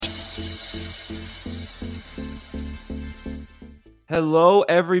Hello,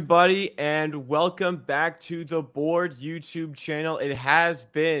 everybody, and welcome back to the Board YouTube channel. It has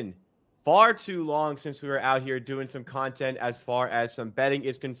been far too long since we were out here doing some content as far as some betting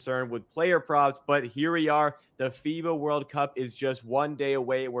is concerned with player props, but here we are. The FIBA World Cup is just one day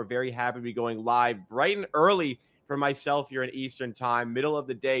away. We're very happy to be going live bright and early for myself here in Eastern Time, middle of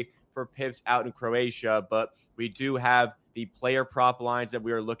the day for Pips out in Croatia, but we do have the player prop lines that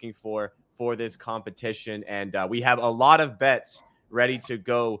we are looking for this competition, and we have a lot of bets ready to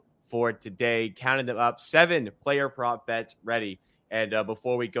go for today. Counting them up, 7 player prop bets ready. And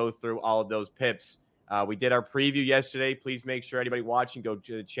before we go through all of those pips, we did our preview yesterday. Please make sure anybody watching go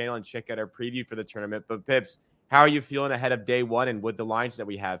to the channel and check out our preview for the tournament. But Pips, how are you feeling ahead of day one and with the lines that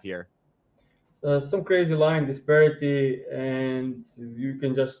we have here? Some crazy line disparity, and you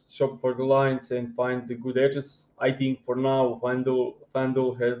can just shop for the lines and find the good edges. I think for now,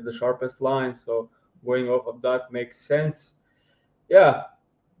 FanDuel has the sharpest line, so going off of that makes sense. Yeah,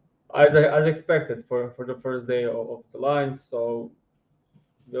 as expected for the first day of the line, so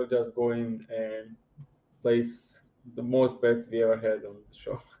we'll just go in and place the most bets we ever had on the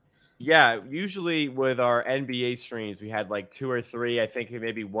show. Yeah, usually with our NBA streams, we had like 2 or 3. I think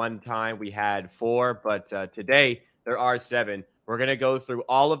maybe one time we had 4, but today there are 7. We're going to go through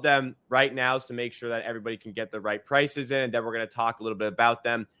all of them right now to make sure that everybody can get the right prices in, and then we're going to talk a little bit about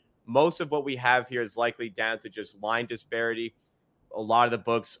them. Most of what we have here is likely down to just line disparity. A lot of the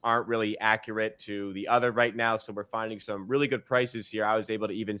books aren't really accurate to the other right now, so we're finding some really good prices here. I was able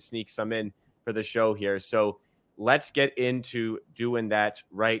to even sneak some in for the show here. So let's get into doing that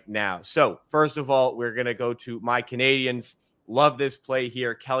right now. So first of all, we're going to go to my Canadians. Love this play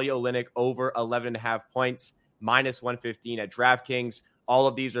here. Kelly Olynyk over 11.5 points, minus 115 at DraftKings. All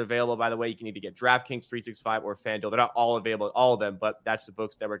of these are available, by the way. You can either get DraftKings, 365, or FanDuel. They're not all available at all of them, but that's the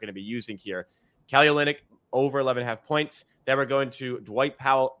books that we're going to be using here. Kelly Olynyk over 11.5 points. Then we're going to Dwight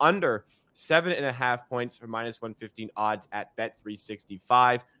Powell under 7.5 points for minus 115 odds at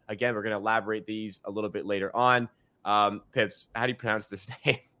Bet365. Again, we're going to elaborate these a little bit later on. Pips, how do you pronounce this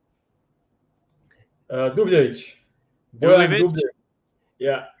name? Dubljevic. Dubljevic?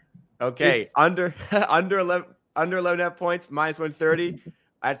 Yeah. Okay. Under 11.5 points, minus 130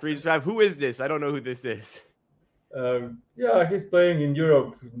 at 365. Who is this? I don't know who this is. Yeah, he's playing in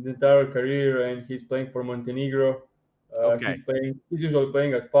Europe the entire career, and he's playing for Montenegro. Okay. He's usually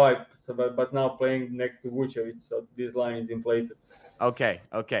playing at 5, but now playing next to Vucevic, so this line is inflated. Okay.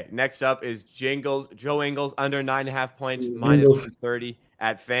 Next up is Joe Ingles under 9.5 points, minus 130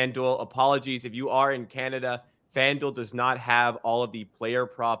 at FanDuel. Apologies if you are in Canada. FanDuel does not have all of the player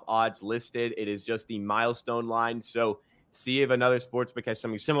prop odds listed. It is just the milestone line. So see if another sportsbook has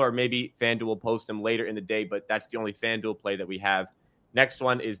something similar. Maybe FanDuel will post them later in the day, but that's the only FanDuel play that we have. Next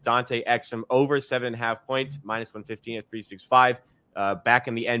one is Dante Exum over 7.5 points, minus 115 at 365. Back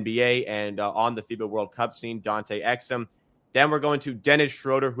in the NBA and on the FIBA World Cup scene, Dante Exum. Then we're going to Dennis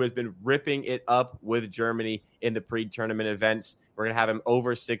Schroeder, who has been ripping it up with Germany in the pre-tournament events. We're going to have him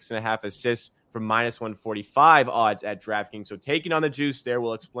over 6.5 assists for minus 145 odds at DraftKings. So taking on the juice there.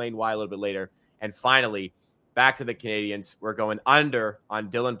 We'll explain why a little bit later. And finally, back to the Canadians. We're going under on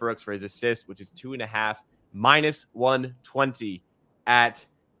Dylan Brooks for his assist, which is 2.5, minus 120 at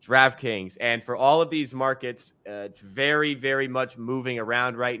DraftKings. And for all of these markets, it's very, very much moving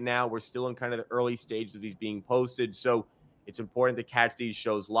around right now. We're still in kind of the early stages of these being posted. So it's important to catch these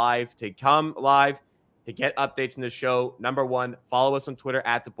shows live, to come live, to get updates in the show. Number 1, follow us on Twitter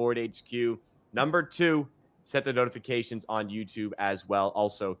at The Board HQ. Number 2, set the notifications on YouTube as well.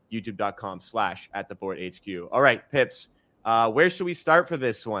 Also, youtube.com/@theboardhq. All right, Pips, where should we start for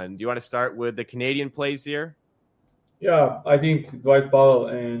this one? Do you want to start with the Canadian plays here? Yeah, I think Dwight Powell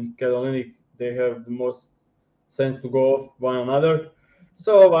and Kelly Olynyk, they have the most sense to go off one another.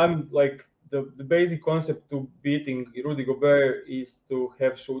 So I'm like, the basic concept to beating Rudy Gobert is to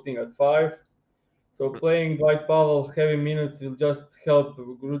have shooting at 5. So playing Dwight Powell heavy minutes will just help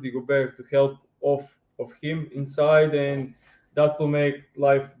Rudy Gobert to help off of him inside, and that will make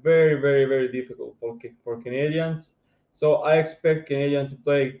life very, very, very difficult for Canadians. So I expect Canadian to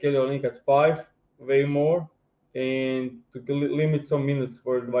play Kelly Olynyk at 5 way more, and to limit some minutes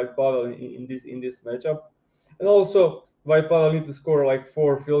for Dwight Powell in this matchup. And also, Dwight Powell needs to score like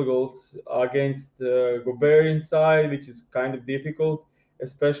 4 field goals against Gobert inside, which is kind of difficult,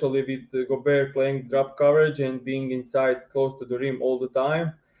 especially with Gobert playing drop coverage and being inside close to the rim all the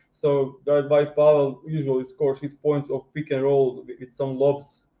time. So Dwight Powell usually scores his points off pick and roll with some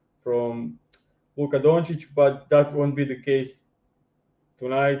lobs from Luka Doncic, but that won't be the case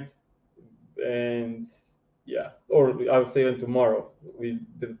tonight. And Yeah, or I would say even tomorrow.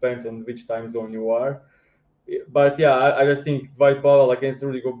 It depends on which time zone you are. But yeah, I just think Dwight Powell against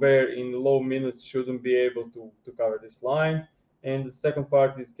Rudy Gobert in low minutes shouldn't be able to cover this line. And the second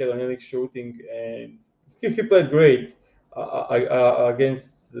part is Kelly shooting, and he played great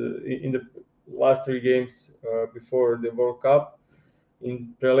against in the last three games before the World Cup.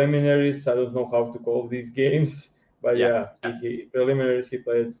 In preliminaries, I don't know how to call these games, but Yeah. yeah, preliminaries he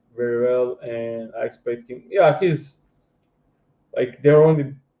played very well, and I expect him. Yeah, he's like their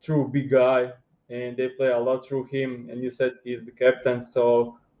only true big guy, and they play a lot through him. And you said he's the captain,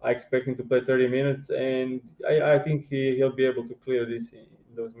 so I expect him to play 30 minutes, and I think he'll be able to clear this in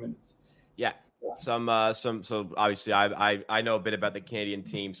those minutes. Yeah. So obviously I know a bit about the Canadian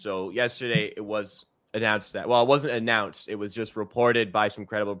team. So yesterday it was announced that, well, it wasn't announced. It was just reported by some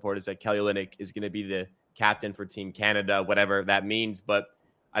credible reporters that Kelly Olynyk is going to be the captain for Team Canada, whatever that means. But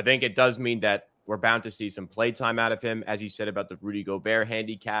I think it does mean that we're bound to see some play time out of him, as you said about the Rudy Gobert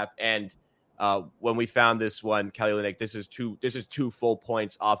handicap. And when we found this one, Kelly Olynyk, this is two full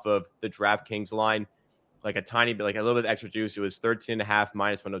points off of the DraftKings line, like a tiny bit, like a little bit extra juice. It was 13.5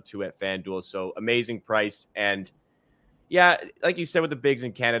 minus 102 at FanDuel. So amazing price. And yeah, like you said with the bigs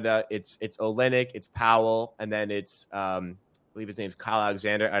in Canada, it's Olynyk, it's Powell, and then it's I believe his name's Kyle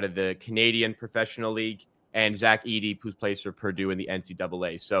Alexander out of the Canadian Professional League, and Zach Edey, who plays for Purdue in the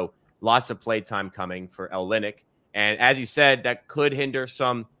NCAA. So lots of play time coming for Olynyk. And as you said, that could hinder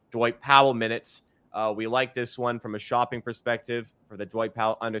some Dwight Powell minutes. We like this one from a shopping perspective for the Dwight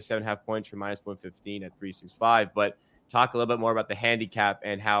Powell under 7.5 points for minus 115 at 365. But talk a little bit more about the handicap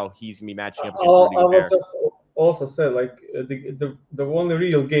and how he's going to be matching up against Rudy I will Gobert. just also say like the only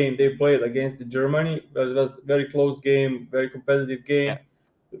real game they played against Germany was very close game, very competitive game. Yeah,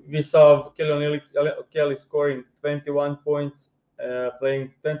 We saw Kelly scoring 21 points,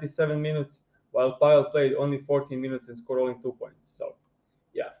 playing 27 minutes, while Powell played only 14 minutes and scored only 2 points. So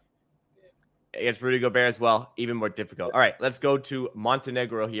yeah. against Rudy Gobert as well, even more difficult. All right, let's go to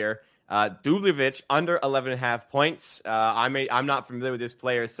Montenegro here. Dubljevic under 11.5 points. I'm not familiar with this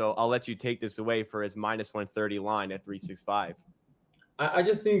player, so I'll let you take this away for his minus 130 line at 365. I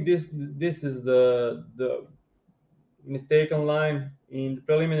just think this is the mistaken line. In the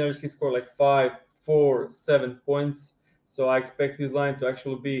preliminaries he scored like 5, 4, 7 points, so I expect his line to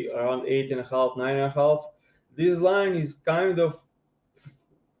actually be around 8.5, 9.5. This line is kind of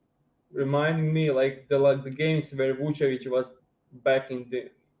reminding me like the games where Vucevic was back in the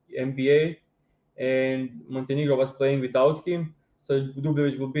NBA and Montenegro was playing without him. So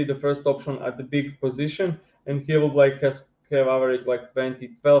Dubljevic will be the first option at the big position, and he would like have average like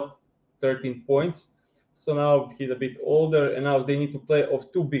 20, 12, 13 points. So now he's a bit older, and now they need to play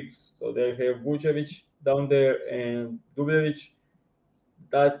off two bigs. So they have Vucevic down there and Dubljevic.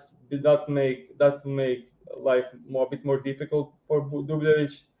 That will make life a bit more difficult for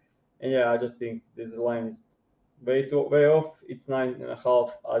Dubljevic. And yeah, I just think this line is way off. It's 9.5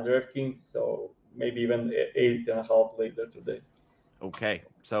 at DraftKings, so maybe even 8.5 later today. Okay,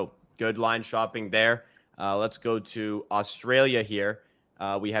 so good line shopping there. Let's go to Australia here.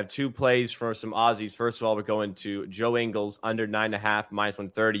 We have two plays for some Aussies. First of all, we're going to Joe Ingles under 9.5 minus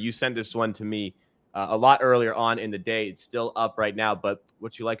 130. You sent this one to me a lot earlier on in the day. It's still up right now, but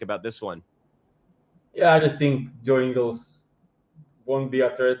what you like about this one? Yeah, I just think Joe Ingles won't be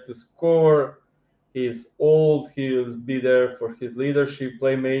a threat to score. He's old. He'll be there for his leadership,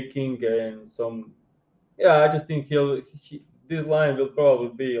 playmaking, and some. Yeah, I just think this line will probably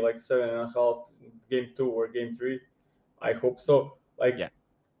be like 7.5 game 2 or game 3. I hope so. Like Yeah.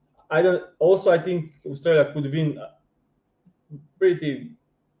 I don't. Also, I think Australia could win pretty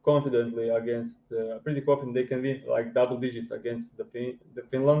confidently against. Pretty confident they can win like double digits against the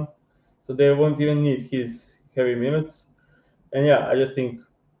Finland. So they won't even need his heavy minutes. And yeah, I just think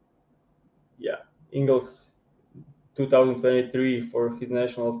yeah, Ingles 2023 for his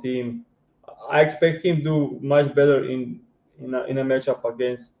national team. I expect him to do much better in a matchup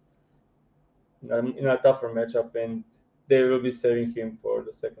against in a tougher matchup, and they will be saving him for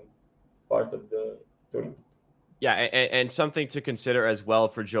the second part of the tournament. Yeah, and something to consider as well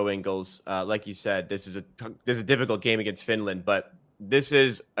for Joe Ingles. Like you said, this is a difficult game against Finland, but this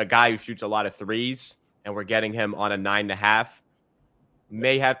is a guy who shoots a lot of threes, and we're getting him on a 9.5.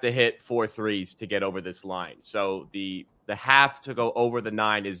 May have to hit 4 threes to get over this line. So the half to go over the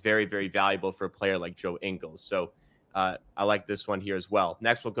 9 is very, very valuable for a player like Joe Ingles. So I like this one here as well.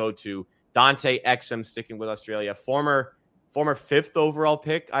 Next, we'll go to Dante Exum, sticking with Australia, former 5th overall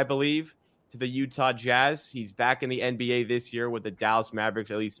pick, I believe, to the Utah Jazz. He's back in the NBA this year with the Dallas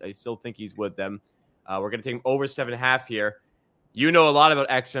Mavericks. At least I still think he's with them. We're going to take him over 7.5 here. You know a lot about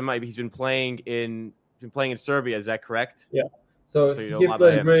Exum. He's been playing in been playing in Serbia. Is that correct? Yeah. So So you know a he lot about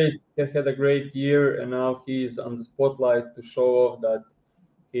played him. great. He had a great year, and now he's on the spotlight to show off that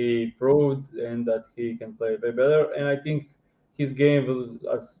he proved and that he can play way better. And I think his game will,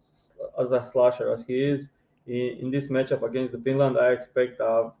 as a slasher as he is in this matchup against the Finland, I expect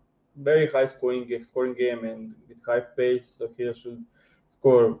a very high scoring game and with high pace. So he should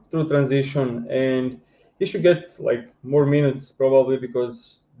score through transition, and he should get like more minutes probably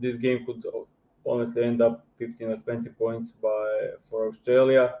because this game could honestly end up 15 or 20 points for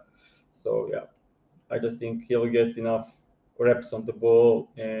Australia. So yeah, I just think he'll get enough reps on the ball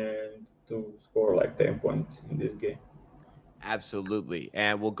and to score like 10 points in this game. Absolutely.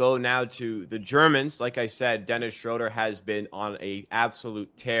 And we'll go now to the Germans. Like I said, Dennis Schroeder has been on a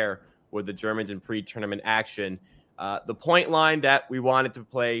absolute tear with the Germans in pre-tournament action. The point line that we wanted to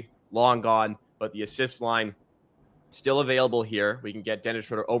play, long gone, but the assist line still available here. We can get Dennis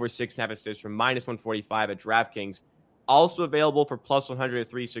Schroeder over 6.5 assists from -145 at DraftKings. Also available for plus 100 at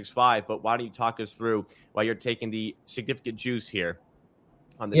 365. But why don't you talk us through why you're taking the significant juice here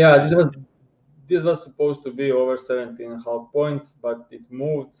on this Yeah, assist? this was supposed to be over 17.5 points, but it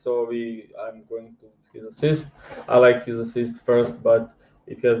moved. So I'm going to his assist. I like his assist first, but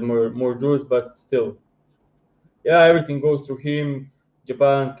it has more juice. But still, yeah, everything goes through him.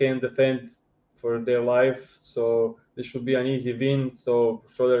 Japan can defend for their life, so this should be an easy win. So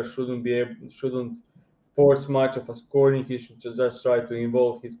Schroeder shouldn't force much of a scoring. He should just try to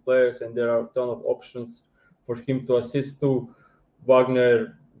involve his players, and there are a ton of options for him to assist to.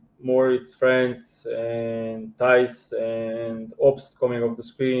 Wagner, Moritz, Friends, and Tice, and Ops coming off the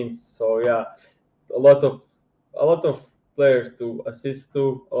screens. So yeah, a lot of a lot of players to assist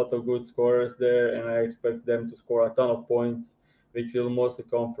to, a lot of good scorers there, and I expect them to score a ton of points, which will mostly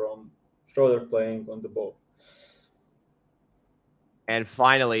come from Schroeder playing on the ball. And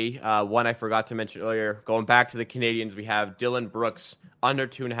finally, one I forgot to mention earlier, going back to the Canadians, we have Dylan Brooks under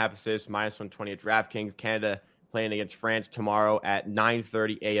 2.5 assists, -120 at DraftKings. Canada playing against France tomorrow at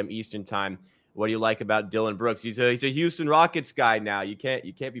 9:30 a.m. Eastern time. What do you like about Dylan Brooks? He's a Houston Rockets guy now. You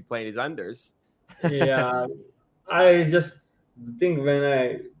can't be playing his unders. Yeah, I just think when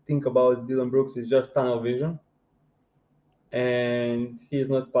I think about Dylan Brooks, it's just tunnel vision, and he's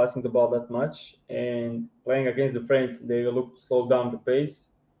not passing the ball that much. And playing against the French, they will look to slow down the pace.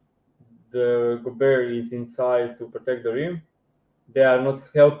 The Gobert is inside to protect the rim. They are not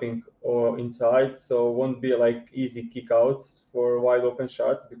helping or inside, so it won't be like easy kickouts for wide open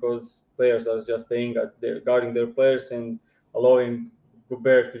shots because players are just staying at their guarding their players and allowing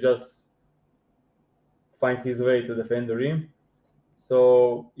Gobert to just find his way to defend the rim.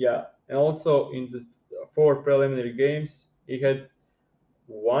 So yeah, and also in the 4 preliminary games, he had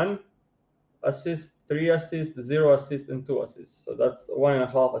 1 assist, 3 assists, 0 assists, and 2 assists. So that's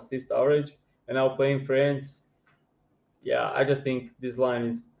 1.5 assist average. And now playing France, yeah, I just think this line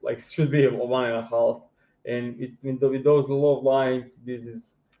is like should be 1.5. And it's with those low lines, this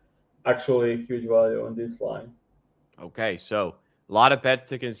is actually a huge value on this line. Okay, so a lot of bets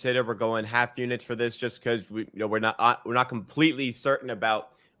to consider. We're going half units for this just because we're not completely certain about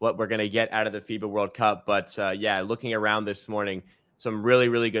what we're going to get out of the FIBA World Cup. But yeah, looking around this morning, some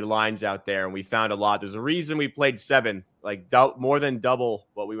really good lines out there, and we found a lot. There's a reason we played 7, like more than double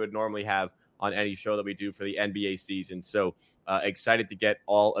what we would normally have on any show that we do for the NBA season. So excited to get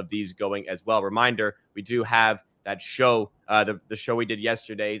all of these going as well. Reminder, we do have that show, the show we did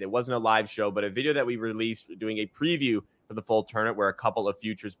yesterday. That wasn't a live show, but a video that we released doing a preview for the full tournament where a couple of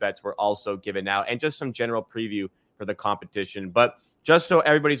futures bets were also given out and just some general preview for the competition. But just so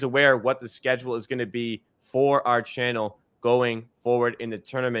everybody's aware what the schedule is going to be for our channel going forward in the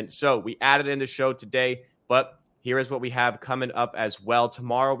tournament. So we added in the show today, but here is what we have coming up as well.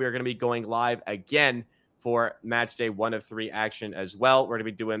 Tomorrow, we are going to be going live again for Matchday 1 of 3 action as well. We're going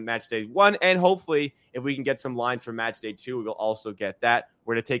to be doing Matchday 1, and hopefully, if we can get some lines for Matchday 2, we will also get that.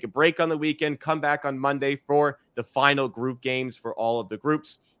 We're going to take a break on the weekend, come back on Monday for the final group games for all of the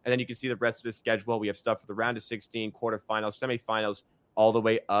groups, and then you can see the rest of the schedule. We have stuff for the round of 16, quarterfinals, semifinals, all the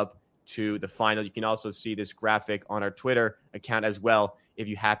way up to the final. You can also see this graphic on our Twitter account as well if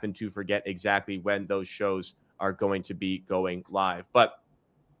you happen to forget exactly when those shows are going to be going live. But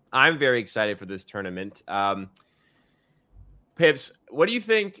I'm very excited for this tournament. Pips, what do you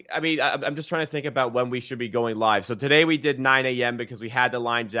think? I mean, I'm just trying to think about when we should be going live. So today we did 9 a.m. because we had the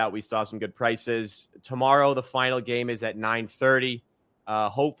lines out. We saw some good prices. Tomorrow, the final game is at 9:30.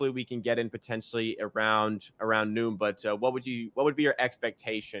 Hopefully we can get in potentially around noon. But what would be your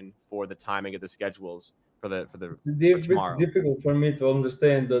expectation for the timing of the schedules for tomorrow? It's difficult for me to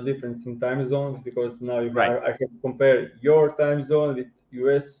understand the difference in time zones because now Right. I have to compare your time zone with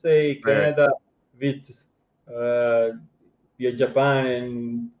USA, Canada, with Japan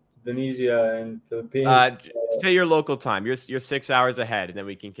and Indonesia and Philippines. Say your local time. You're 6 hours ahead, and then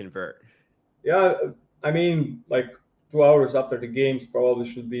we can convert. Yeah, I mean, like 2 hours after the games probably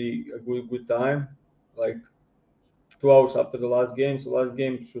should be a good time. Like 2 hours after the last game. So last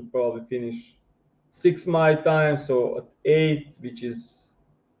game should probably finish 6 my time. So at 8, which is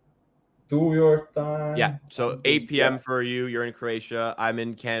 2 your Yeah. time. So 8 p.m. for you. You're in Croatia. I'm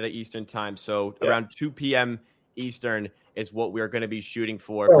in Canada Eastern time. So around 2 p.m. Eastern is what we're going to be shooting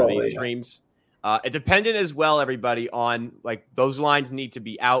for these streams. It dependent as well, everybody, on like those lines need to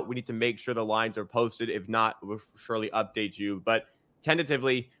be out. We need to make sure the lines are posted. If not, we'll surely update you. But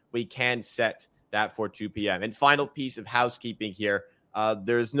tentatively, we can set that for 2 p.m. And final piece of housekeeping here.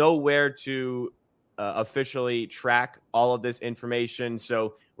 There's nowhere to officially track all of this information.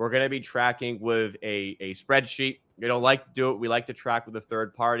 So we're going to be tracking with a spreadsheet. We don't like to do it. We like to track with a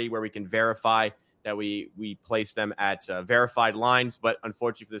third party where we can verify that we place them at verified lines. But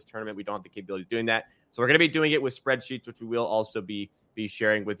unfortunately for this tournament, we don't have the capability of doing that. So we're going to be doing it with spreadsheets, which we will also be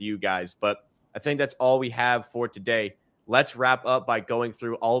sharing with you guys. But I think that's all we have for today. Let's wrap up by going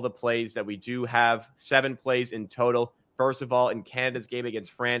through all the plays that we do have. 7 plays in total. First of all, in Canada's game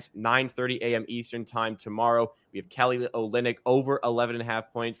against France, 9:30 a.m. Eastern time tomorrow, we have Kelly Olynyk over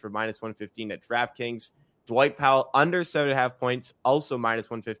 11.5 points for -115 at DraftKings. Dwight Powell under 7.5 points, also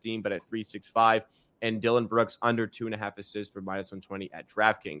 -115, but at 365. And Dylan Brooks under 2.5 assists for -120 at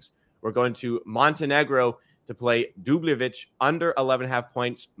DraftKings. We're going to Montenegro to play Dubljevic under 11.5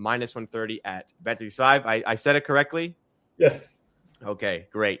 points, -130 at Bet365. I said it correctly? Yes. Okay,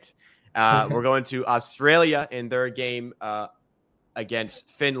 great. We're going to Australia in their game against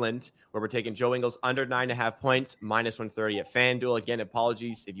Finland, where we're taking Joe Ingles under 9.5 points, -130 at FanDuel. Again,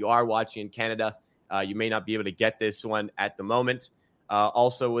 apologies if you are watching in Canada. You may not be able to get this one at the moment.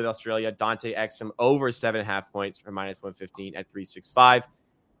 Also with Australia, Dante Exum over 7.5 points for -115 at 365.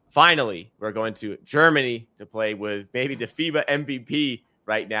 Finally, we're going to Germany to play with maybe the FIBA MVP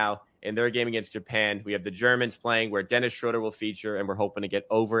right now in their game against Japan. We have the Germans playing where Dennis Schroeder will feature, and we're hoping to get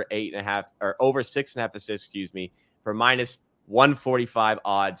over 8.5 or over 6.5 assists, for -145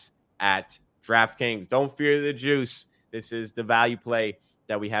 odds at DraftKings. Don't fear the juice. This is the value play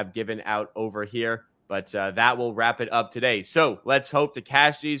that we have given out over here, but that will wrap it up today. So let's hope to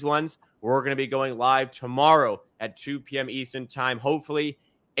cash these ones. We're going to be going live tomorrow at 2 p.m. Eastern time, hopefully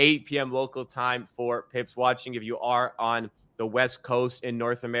 8 p.m. local time for Pips watching. If you are on the West Coast in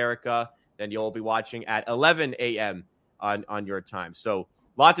North America, then you'll be watching at 11 a.m. on your time. So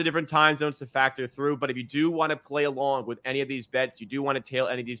lots of different time zones to factor through. But if you do want to play along with any of these bets, you do want to tail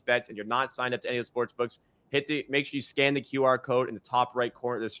any of these bets, and you're not signed up to any of the sports books, make sure you scan the QR code in the top right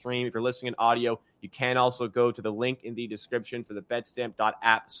corner of the stream. If you're listening in audio, you can also go to the link in the description for the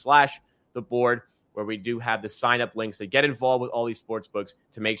betstamp.app/theboard, where we do have the sign-up links to get involved with all these sports books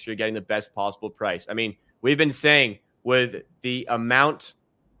to make sure you're getting the best possible price. I mean, we've been saying with the amount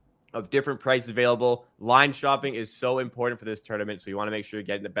of different prices available, line shopping is so important for this tournament, so you want to make sure you're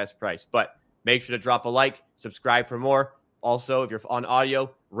getting the best price. But make sure to drop a like, subscribe for more. Also, if you're on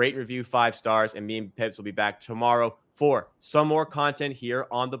audio, rate and review 5 stars, and me and Pips will be back tomorrow for some more content here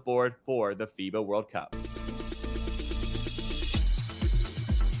on the board for the FIBA World Cup.